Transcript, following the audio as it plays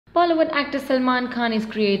Bollywood actor Salman Khan is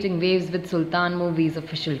creating waves with Sultan movie's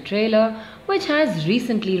official trailer, which has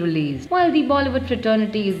recently released. While the Bollywood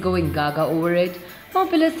fraternity is going gaga over it,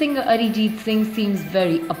 popular singer Arijit Singh seems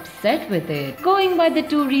very upset with it. Going by the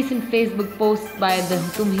two recent Facebook posts by the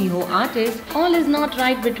Tum Hi Ho artist, all is not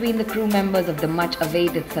right between the crew members of the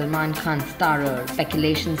much-awaited Salman Khan starer.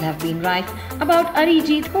 Speculations have been rife about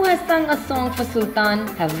Arijit, who has sung a song for Sultan,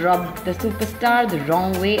 have rubbed the superstar the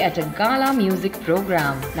wrong way at a gala music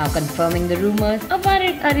program. Now confirming the rumors, a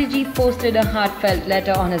worried Arijit posted a heartfelt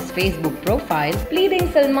letter on his Facebook profile, pleading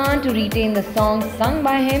Salman to retain the song sung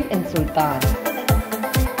by him in Sultan.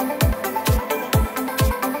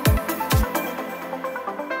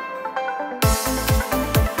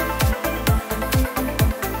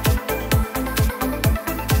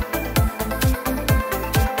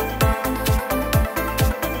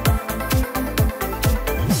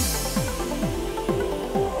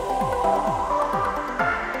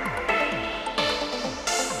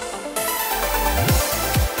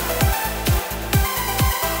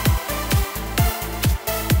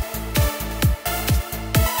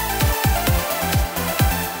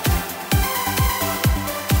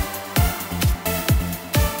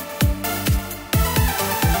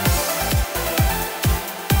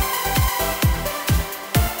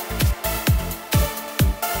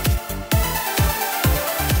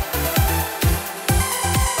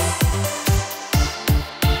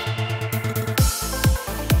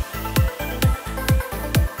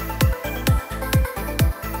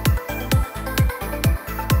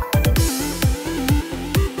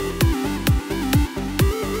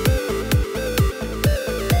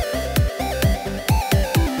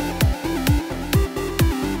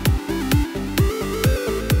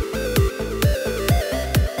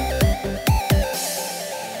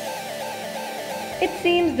 It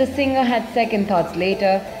seems the singer had second thoughts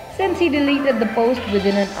later, since he deleted the post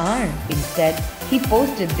within an hour. Instead, he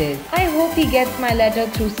posted this: "I hope he gets my letter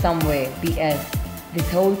through some way. PS. This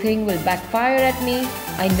whole thing will backfire at me.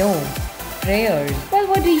 I know. Prayers." Well,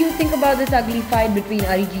 what do you think about this ugly fight between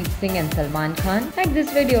Arijit Singh and Salman Khan? Like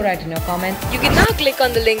this video, write in your comments. You can now click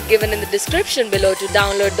on the link given in the description below to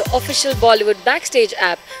download the official Bollywood Backstage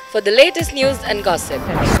app for the latest news and gossip.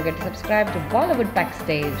 And don't forget to subscribe to Bollywood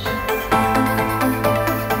Backstage.